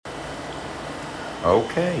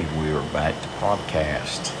Okay, we're back to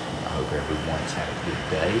podcast. I hope everyone's had a good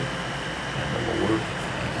day in the Lord,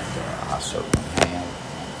 and I certainly have. I'm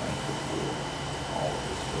thankful for all of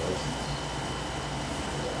His blessings.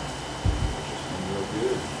 It's just been real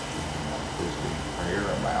good. Please be in prayer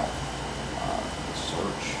about the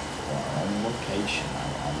search for our own location.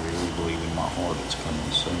 I really believe in my heart it's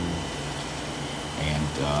coming soon,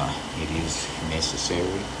 and it is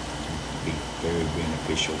necessary. Be very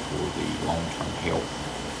beneficial for the long-term health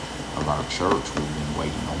of our church. We've been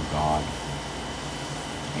waiting on God,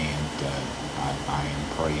 and I am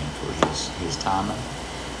praying for His timing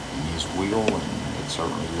and His will, and it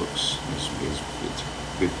certainly looks it's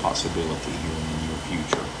a good possibility here in the near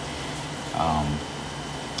future.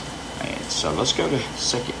 And so let's go to 2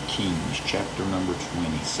 Kings chapter number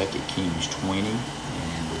 20. 2 Kings 20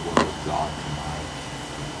 and the Word of God tonight.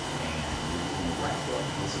 Wrap up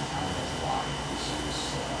Hezekiah's life. This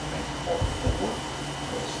is, I think, part 4.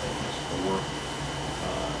 Let's take this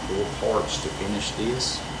four parts to finish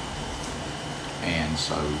this. And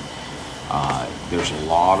so there's a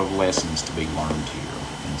lot of lessons to be learned here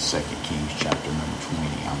in 2 Kings chapter number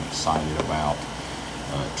 20. I'm excited about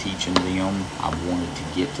teaching them. I wanted to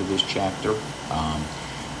get to this chapter,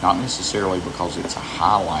 not necessarily because it's a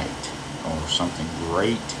highlight or something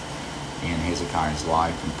great in Hezekiah's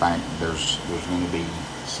life. In fact, there's going to be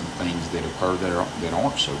some things that occur that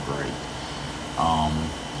aren't so great,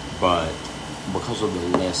 but because of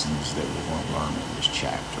the lessons that we're going to learn in this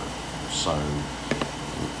chapter. So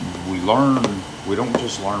we don't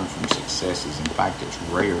just learn from successes. In fact, it's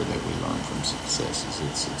rare that we learn from successes.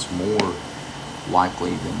 It's more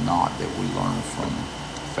likely than not that we learn from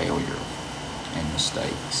failure and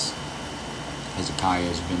mistakes. Hezekiah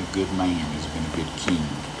has been a good man. He's been a good king.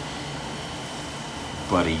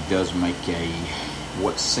 But he does make he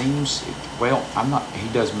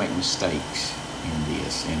does make mistakes in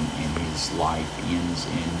this, and his life ends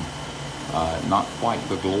in not quite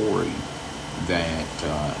the glory that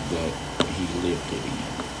he lived it in.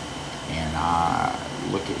 And I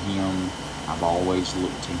look at him, I've always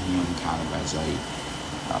looked to him kind of as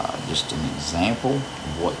just an example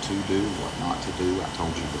of what to do, what not to do. I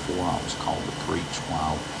told you before I was called to preach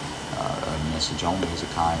while a message on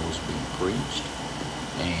Hezekiah was being preached.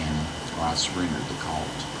 And I surrendered the call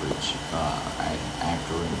to preach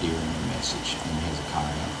after and during the message on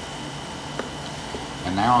Hezekiah.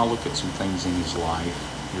 And now I look at some things in his life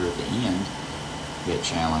here at the end that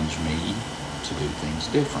challenge me to do things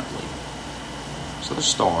differently. So to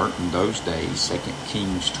start, in those days, 2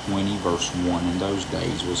 Kings 20 verse 1, in those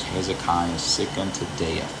days was Hezekiah sick unto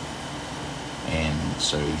death. And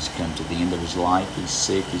so he's come to the end of his life. He's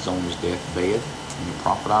sick. He's on his deathbed. And the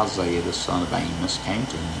prophet Isaiah, the son of Amos, came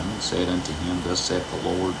to him and said unto him, Thus saith the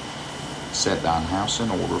Lord, Set thine house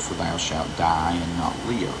in order, for thou shalt die and not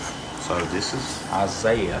live. So this is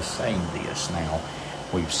Isaiah saying this. Now,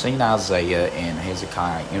 we've seen Isaiah and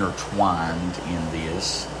Hezekiah intertwined in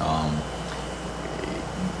this.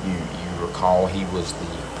 You recall he was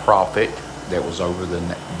the prophet that was over the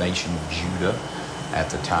nation of Judah at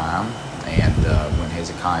the time. And when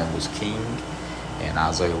Hezekiah was king, and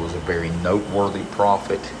Isaiah was a very noteworthy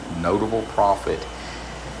prophet, notable prophet,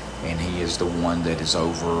 and he is the one that is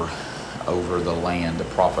over the land, the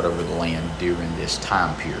prophet over the land during this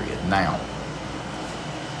time period. Now,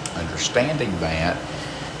 understanding that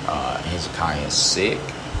Hezekiah is sick,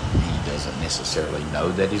 he doesn't necessarily know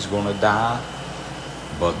that he's going to die,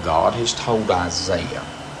 but God has told Isaiah.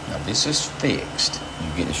 Now, this is fixed.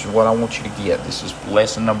 This is what I want you to get. This is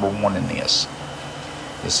lesson number 1 in this.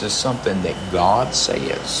 This is something that God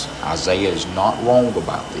says. Isaiah is not wrong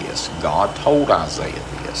about this. God told Isaiah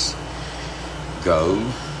this. Go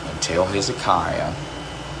and tell Hezekiah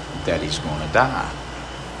that he's going to die,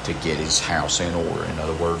 to get his house in order. In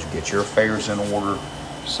other words, get your affairs in order,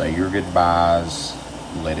 say your goodbyes,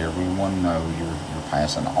 let everyone know you're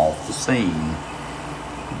passing off the scene,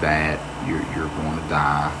 that you're going to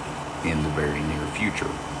die in the very near future.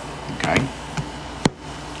 Okay?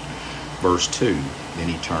 Verse 2, Then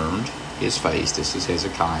he turned his face, this is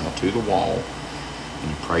Hezekiah, to the wall,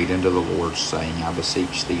 and he prayed unto the Lord, saying, I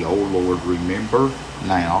beseech thee, O Lord, remember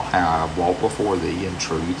now how I have walked before thee in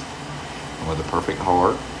truth, and with a perfect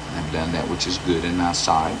heart, and have done that which is good in thy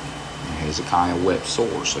sight. And Hezekiah wept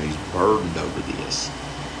sore, so he's burdened over this.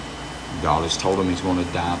 God has told him he's going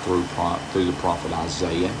to die through the prophet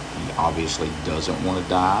Isaiah. He obviously doesn't want to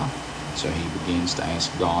die, so he begins to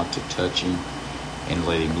ask God to touch him and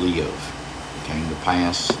let him live. It came to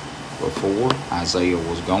pass before Isaiah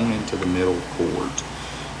was gone into the middle court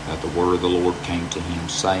that the word of the Lord came to him,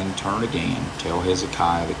 saying, Turn again, tell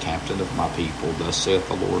Hezekiah, the captain of my people, thus saith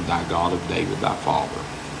the Lord thy God of David thy father.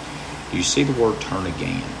 Do you see the word turn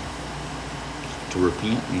again? To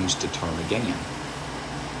repent means to turn again.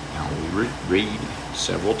 Now, we read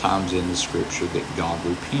several times in the scripture that God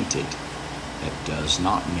repented. That does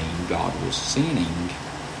not mean God was sinning.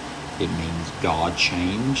 It means God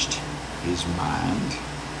changed his mind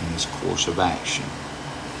and his course of action.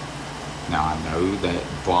 Now, I know that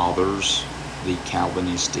bothers the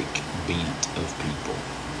Calvinistic bent of people.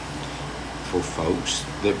 For folks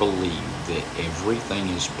that believe that everything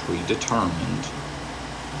is predetermined,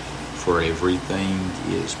 for everything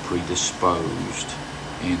is predisposed,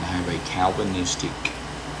 and have a Calvinistic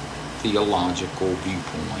theological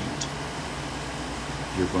viewpoint,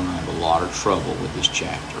 you're going to have a lot of trouble with this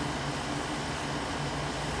chapter.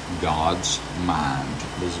 God's mind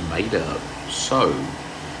was made up so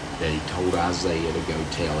that he told Isaiah to go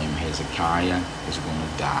tell him Hezekiah is going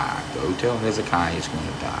to die. Go tell Hezekiah he's going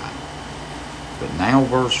to die. But now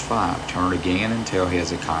verse 5, Turn again and tell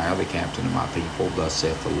Hezekiah, the captain of my people, thus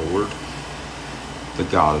saith the Lord, the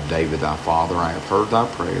God of David thy father, I have heard thy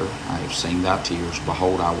prayer, I have seen thy tears.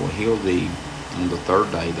 Behold, I will heal thee. On the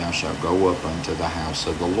third day thou shalt go up unto the house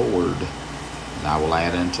of the Lord, and I will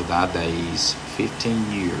add unto thy days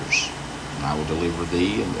 15 years. And I will deliver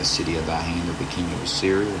thee and the city of thy hand of the king of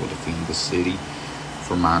Assyria, will defend the city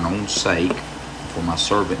for mine own sake, for my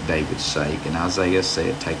servant David's sake. And Isaiah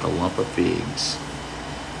said, Take a lump of figs.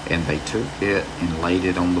 And they took it and laid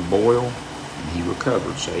it on the boil, and he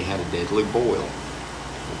recovered. So he had a deadly boil.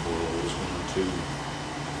 The boil was going to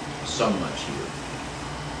so much here.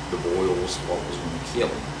 The boil was what was going to kill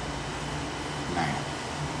him. Now,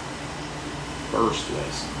 first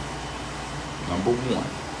lesson. Number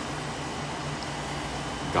 1.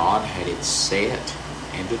 God had it set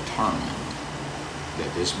and determined that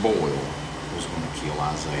this boil was going to kill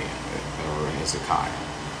Isaiah or Hezekiah.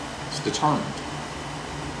 It's determined.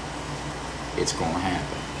 It's going to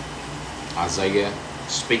happen. Isaiah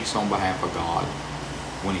speaks on behalf of God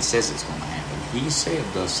when he says it's going to happen. He said,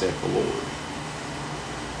 Thus saith the Lord.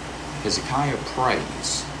 Hezekiah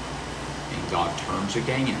prays, and God turns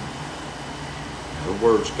again. In other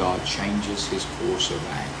words, God changes his course of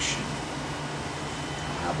action.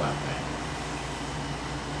 How about that?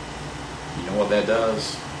 You know what that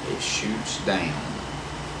does? It shoots down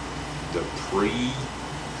the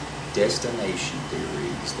predestination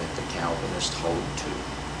theories that the Calvinists hold to.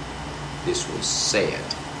 This was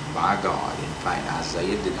set by God. In fact,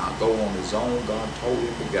 Isaiah did not go on his own. God told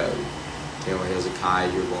him to go. Tell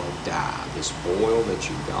Hezekiah you're going to die. This boil that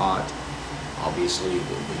you got, obviously it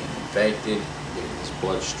will be infected, get in his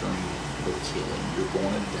bloodstream, will kill him. You're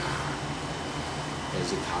going to die.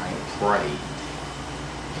 Hezekiah prayed,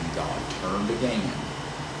 and God turned again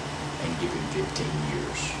and gave him 15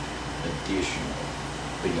 years additional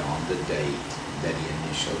beyond the date that he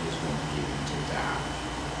initially was going to give him to die.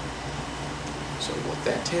 So what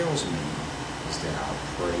that tells me is that our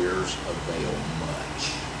prayers avail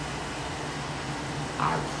much.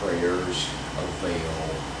 Our prayers avail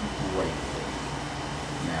greatly.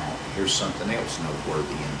 Now, here's something else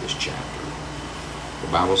noteworthy in this chapter. The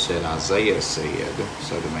Bible said, Isaiah said,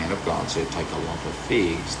 so the man of God said, Take a lump of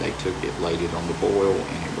figs. They took it, laid it on the boil,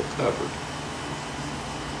 and it recovered.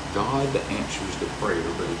 God answers the prayer,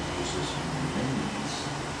 but he uses means.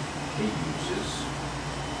 He uses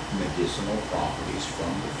medicinal properties from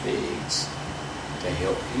the figs to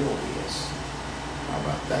help heal this. How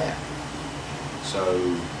about that? So,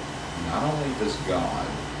 not only does God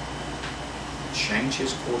change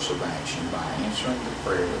his course of action by answering the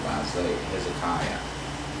prayer of Hezekiah,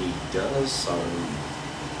 he does so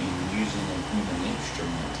in using a human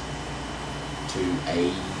instrument to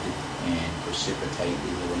aid and precipitate the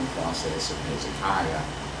healing process of Hezekiah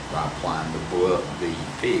by applying the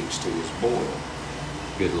figs to his boil.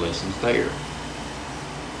 Good lessons there.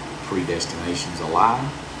 Predestination's a lie,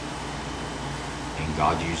 and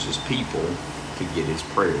God uses people to get his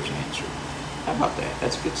prayers answered. How about that?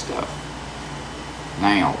 That's good stuff.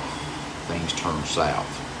 Now, things turn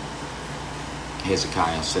south.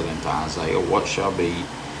 Hezekiah said unto Isaiah, What shall be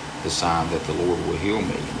the sign that the Lord will heal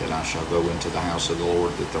me, that I shall go into the house of the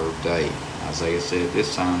Lord the third day? Isaiah said,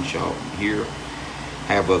 This sign shall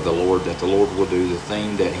have of the Lord, that the Lord will do the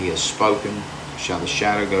thing that he has spoken. Shall the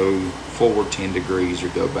shadow go forward 10 degrees or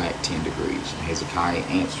go back 10 degrees? And Hezekiah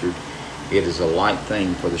answered, It is a light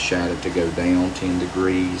thing for the shadow to go down 10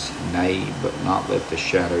 degrees, nay, but not let the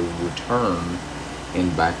shadow return in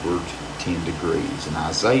backward 10 degrees. And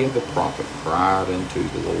Isaiah the prophet cried unto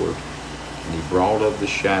the Lord, And he brought of the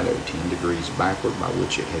shadow 10 degrees backward, by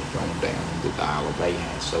which it had gone down in the dial of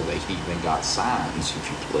Ahaz. So they even got signs, if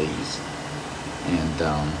you please. And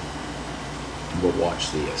but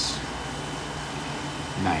watch this.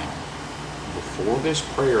 Now, before this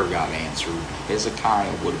prayer got answered,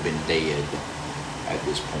 Hezekiah would have been dead at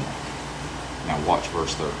this point. Now watch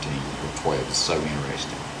verse 13 or 12. It's so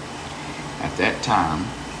interesting. At that time,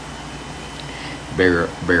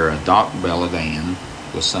 Berodach-Baladan,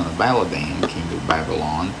 the son of Baladan, king of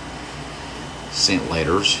Babylon, sent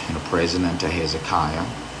letters and a present unto Hezekiah.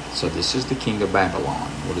 So this is the king of Babylon.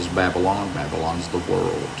 What is Babylon? Babylon is the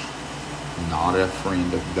world. Not a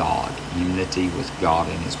friend of God. Enmity with God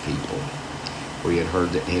and his people. For he had heard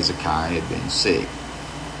that Hezekiah had been sick.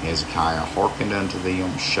 Hezekiah hearkened unto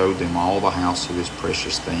them, showed them all the house of his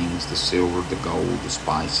precious things, the silver, the gold, the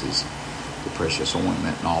spices, the precious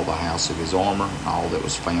ointment, and all the house of his armor, and all that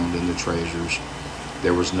was found in the treasures.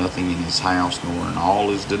 There was nothing in his house, nor in all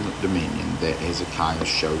his dominion, that Hezekiah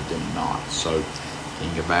showed them not. So,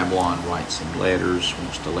 King of Babylon writes him letters,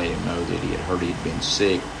 wants to let him know that he had heard he had been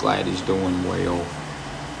sick, glad he's doing well.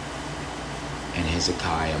 And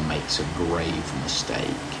Hezekiah makes a grave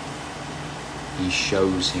mistake. He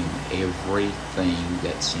shows him everything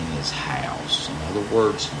that's in his house. In other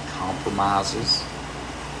words, he compromises.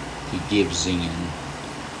 He gives in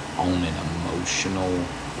on an emotional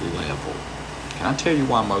level. Can I tell you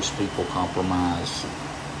why most people compromise?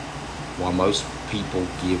 Why most people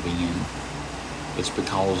give in? It's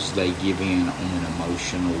because they give in on an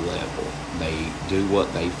emotional level. They do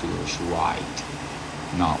what they feel is right,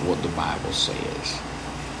 not what the Bible says.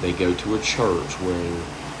 They go to a church where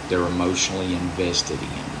they're emotionally invested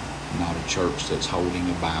in, not a church that's holding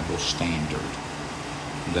a Bible standard.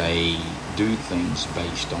 They do things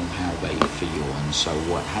based on how they feel. And so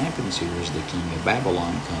what happens here is the king of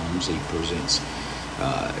Babylon comes, he presents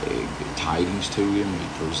tidings to him, he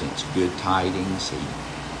presents good tidings, he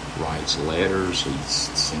writes letters, he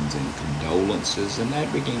sends in condolences, and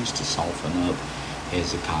that begins to soften up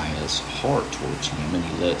Hezekiah's heart towards him, and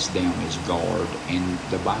he lets down his guard. And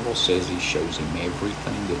the Bible says he shows him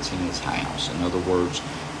everything that's in his house. In other words,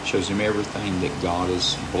 shows him everything that God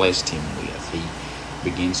has blessed him with. He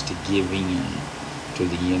begins to give in to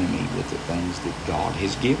the enemy with the things that God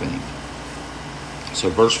has given him. So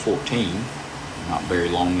verse 14, not very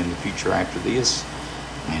long in the future after this,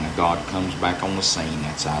 man of God comes back on the scene.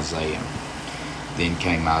 That's Isaiah. Then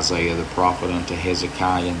came Isaiah the prophet unto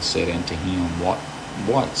Hezekiah and said unto him,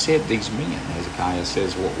 What said these men? Hezekiah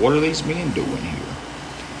says, What are these men doing here?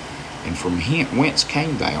 And from whence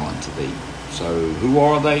came thou unto thee? So who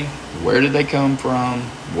are they? Where did they come from?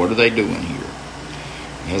 What are they doing here?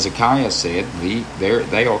 Hezekiah said,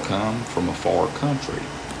 They are come from a far country.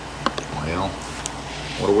 Well,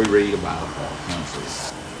 what do we read about a far country?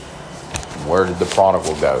 Where did the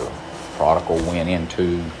prodigal go? The prodigal went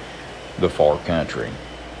into the far country.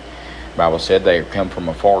 The Bible said they come from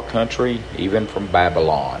a far country, even from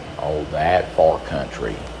Babylon. Oh, that far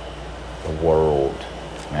country. The world.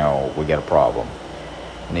 Now, we got a problem.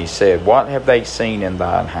 And he said, What have they seen in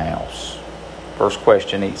thine house? First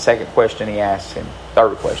question, second question he asked him.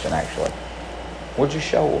 Third question, actually. What'd you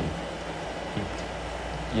show him?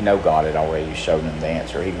 You know God had already showed him the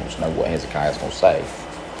answer. He wants to know what Hezekiah's going to say.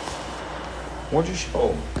 What'd you show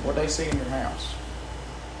them? What'd they see in your house?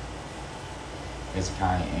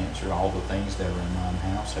 Hezekiah answered, All the things that are in mine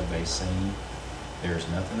house have they seen. There is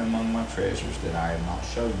nothing among my treasures that I have not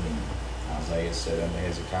showed them. Isaiah said unto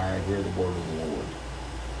Hezekiah, Hear the word of the Lord.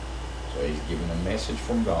 So he's given a message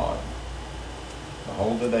from God.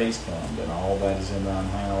 Behold, the days come, that all that is in thine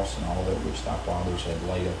house, and all that which thy fathers have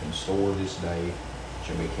laid up in store this day,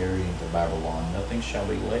 shall be carried into Babylon. Nothing shall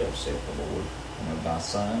be left, saith the Lord. And of thy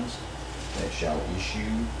sons that shall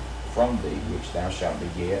issue from thee, which thou shalt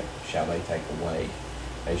beget, shall they take away.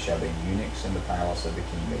 They shall be eunuchs in the palace of the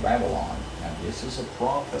king of Babylon. Now this is a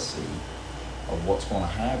prophecy of what's going to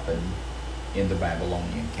happen in the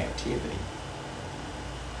Babylonian captivity.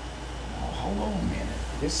 Now hold on a minute.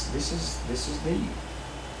 This is deep.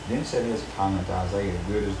 Then said Hezekiah unto Isaiah,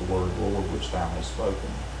 Good is the word of the Lord which thou hast spoken.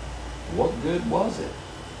 What good was it?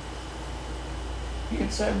 He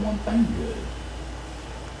had said one thing good.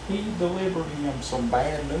 He delivered him some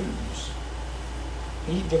bad news.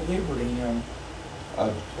 He delivered him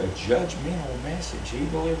a judgmental message. He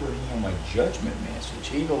delivered him a judgment message.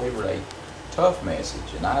 He delivered a tough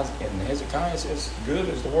message. And Hezekiah says, Good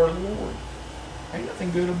is the word of the Lord. Ain't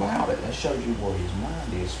nothing good about it. That shows you where his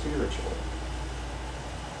mind is spiritually.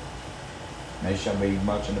 And they shall be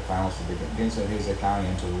much in the palace of the king. Then said Hezekiah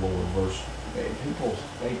unto the Lord, verse, people,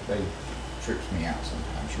 they trips me out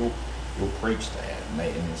sometimes. you'll preach that,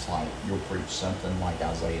 and it's like you'll preach something like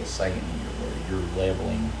Isaiah is saying here, where you're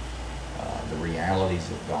leveling the realities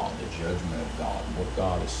of God, the judgment of God, what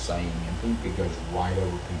God is saying, and think it goes right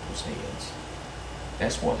over people's heads.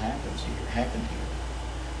 That's what happened here.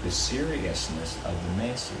 The seriousness of the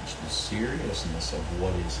message, the seriousness of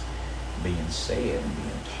what is being said and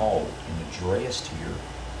being taught and addressed here,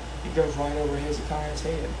 it goes right over Hezekiah's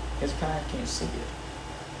head. Hezekiah can't see it.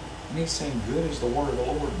 And he's saying, good is the word of the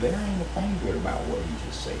Lord. There ain't a thing good about what he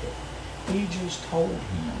just said. He just told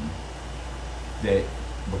him that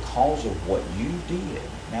because of what you did.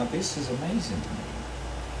 Now this is amazing to me.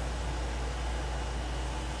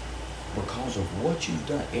 Because of what you've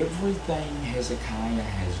done, everything Hezekiah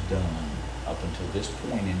has done up until this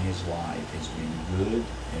point in his life has been good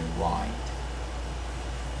and right.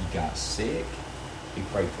 He got sick. He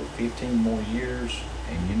prayed for 15 more years.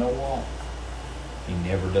 And you know what? He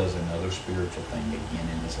never does another spiritual thing again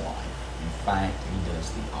in his life. In fact, he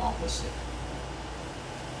does the opposite.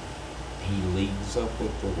 He leads up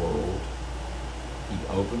with the world. He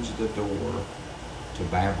opens the door to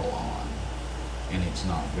Babylon. And it's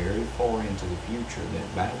not very far into the future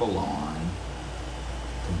that Babylon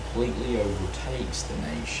completely overtakes the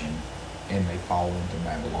nation and they fall into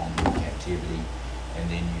Babylonian captivity. And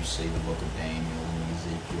then you see the book of Daniel and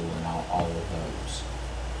Ezekiel and all of those.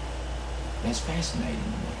 That's fascinating to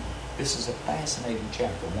me. This is a fascinating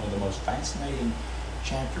chapter, one of the most fascinating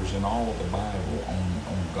chapters in all of the Bible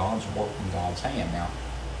on God's work and God's hand. Now,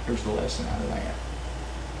 here's the lesson out of that.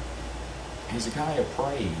 Hezekiah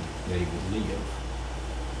prayed that he would live.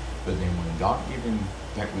 But then when God gave him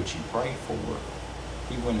that which he prayed for,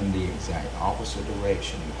 he went in the exact opposite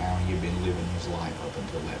direction of how he had been living his life up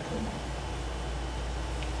until that point.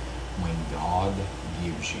 When God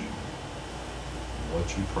gives you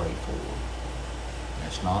what you pray for,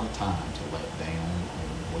 that's not a time to let down on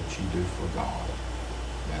what you do for God.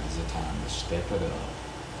 That is a time to step it up,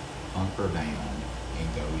 hunker down, and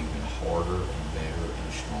go even harder and better and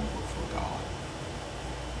stronger for God.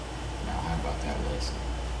 Now, how about that lesson?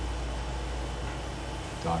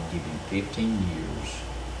 God gave him 15 years,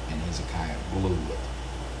 and Hezekiah blew it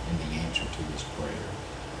in the answer to this prayer.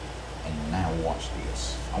 And now watch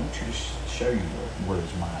this. I want you to show you where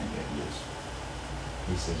his mind is.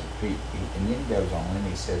 He says, and then he goes on and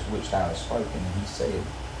he says, which thou hast spoken. And he said,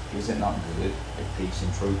 is it not good if peace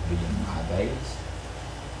and truth be in my days?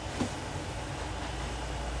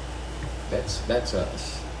 That's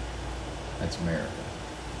us. That's America.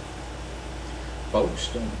 Folks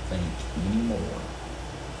don't think anymore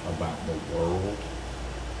about the world,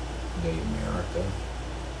 the America,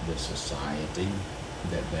 the society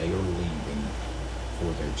that they are leaving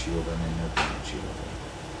for their children and their grandchildren.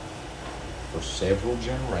 For several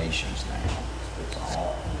generations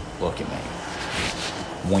now, look at me.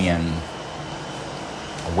 When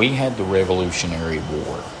we had the Revolutionary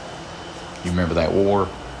War, you remember that war?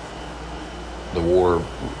 The war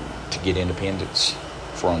to get independence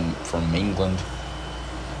from England.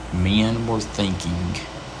 Men were thinking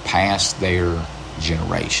past their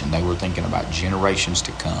generation. They were thinking about generations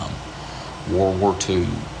to come. World War II,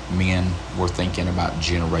 men were thinking about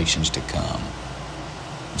generations to come.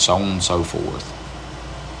 And so on and so forth.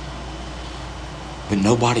 But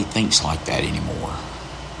nobody thinks like that anymore.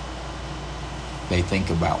 They think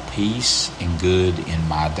about peace and good in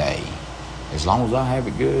my day. As long as I have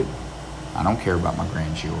it good, I don't care about my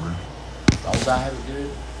grandchildren. As long as I have it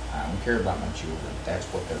good, I don't care about my children. That's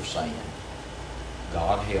what they're saying.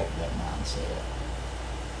 God help that mindset.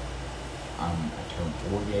 I turned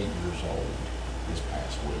 48 years old this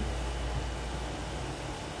past week.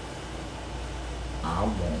 I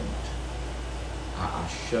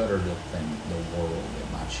shudder to think the world that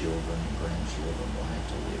my children and grandchildren will have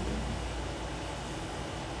to live in.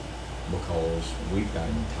 Because we've got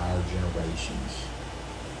entire generations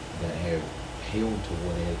that have held to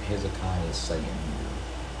what Hezekiah is saying here.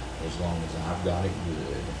 As long as I've got it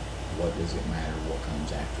good, what does it matter what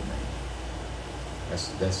comes after me?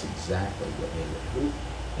 That's exactly what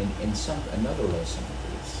Hezekiah. Another lesson of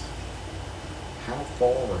this. How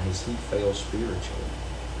far has he failed spiritually?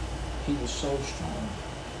 He was so strong.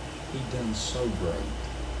 He done so great.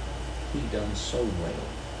 He done so well.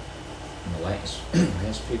 In the last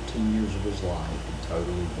 15 years of his life, he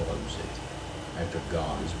totally blows it after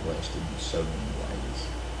God has blessed him in so many ways.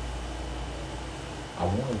 I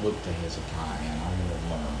want to look to Hezekiah and I want to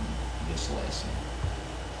learn this lesson.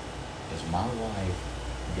 As my life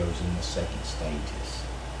goes in the second stages,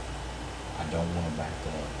 I don't want to back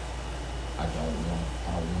up. I don't want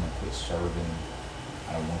to quit serving.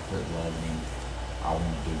 I don't want to quit loving him. I want to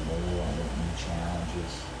do more. I want new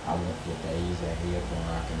challenges. I want the days ahead when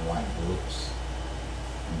I can write books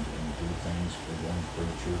and do things for young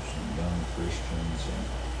preachers and young Christians and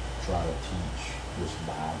try to teach this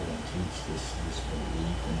Bible and teach this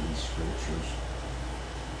belief in these scriptures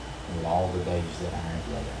with all the days that I have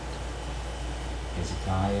left.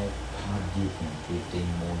 Hezekiah, God give him 15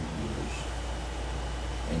 more years.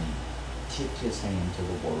 And he tipped his hand to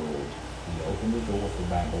the world. He opened the door for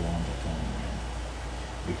Babylon to come in.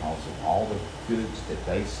 Because of all the goods that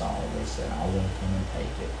they saw, they said, I want to come and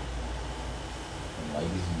take it. And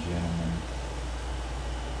ladies and gentlemen,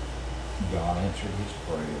 God answered his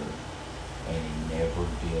prayer, and he never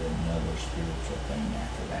did another spiritual thing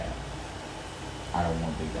after that. I don't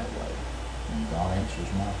want to be that way. When God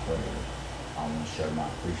answers my prayer, I want to show my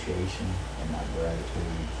appreciation and my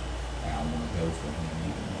gratitude, and I want to go for him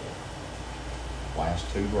even more. Last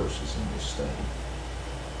 2 verses in this study.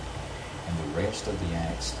 And the rest of the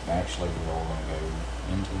Acts, actually we're all going to go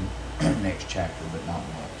into the next chapter, but not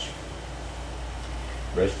much.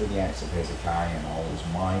 The rest of the Acts of Hezekiah and all his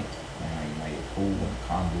might, and how he made a pool and a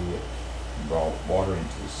conduit and brought water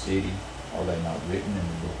into the city. Are they not written in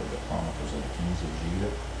the book of the Chronicles of the Kings of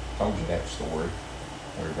Judah? I told you that story,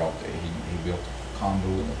 where he built a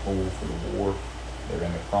conduit and a pool for the war. They're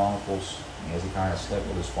in the Chronicles. And Hezekiah slept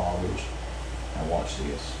with his fathers. Now watch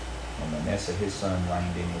this. And Manasseh his son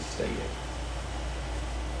reigned in his stead.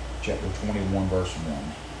 Chapter 21, verse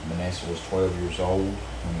 1. Manasseh was 12 years old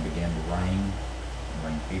when he began to reign. He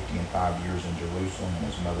reigned 50 and 5 years in Jerusalem, and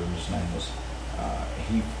his mother's name was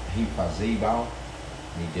Hezekiah.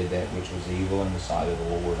 He did that which was evil in the sight of the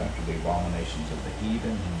Lord after the abominations of the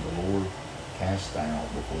heathen, whom the Lord cast out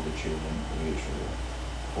before the children of Israel.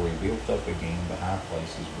 For he built up again the high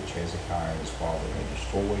places which Hezekiah his father had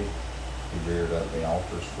destroyed. He reared up the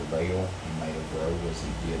altars for Baal. He made a grove as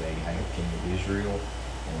he did Ahab, king of Israel,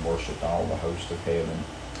 and worshipped all the host of heaven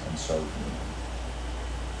and served them.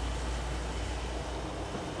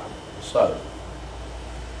 So,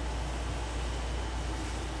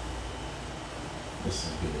 this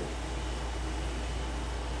is good.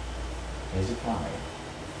 Hezekiah,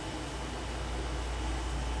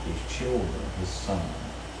 his children, his son,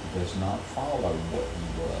 does not follow what he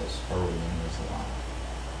was early in his life.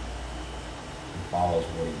 He follows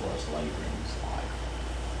what he was later in his life.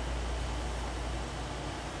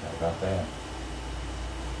 How about that?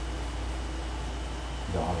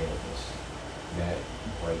 God help us. That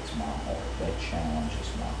breaks my heart. That challenges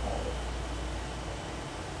my heart.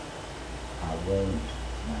 I want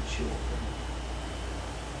my children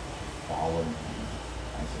to follow me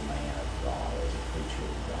as a man of God, as a preacher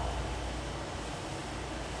of God.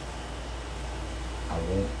 I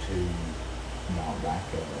want to not back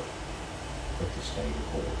up, but to stay the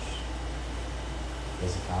course.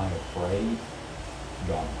 Hezekiah prayed,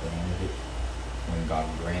 God granted it. When God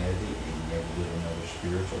granted it, he never did another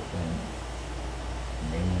spiritual thing.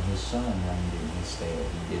 And then when his son reigned in his stead,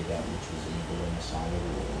 he did that which was evil in the sight of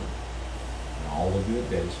the Lord. And all the good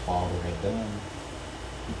that his father had done,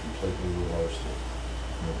 he completely reversed it.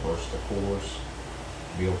 Reversed the course,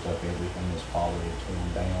 built up everything his father had torn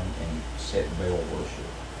down, and he set Baal worship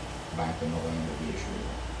back in the land of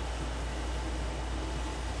Israel.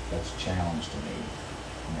 That's a challenge to me.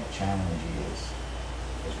 And that challenge is,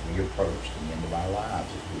 as we approach the end of our lives,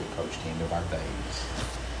 as we approach the end of our days,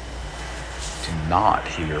 to not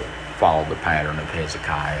follow the pattern of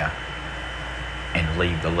Hezekiah and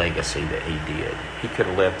leave the legacy that he did. He could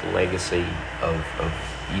have left the legacy of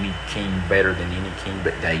any king better than any king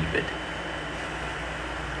but David.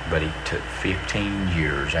 But he took 15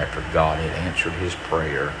 years after God had answered his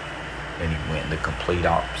prayer, and he went in the complete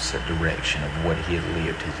opposite direction of what he had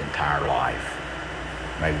lived his entire life.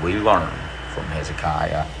 May we learn from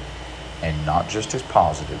Hezekiah, and not just his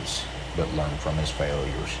positives, but learn from his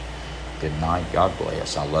failures. Good night. God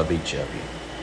bless. I love each of you.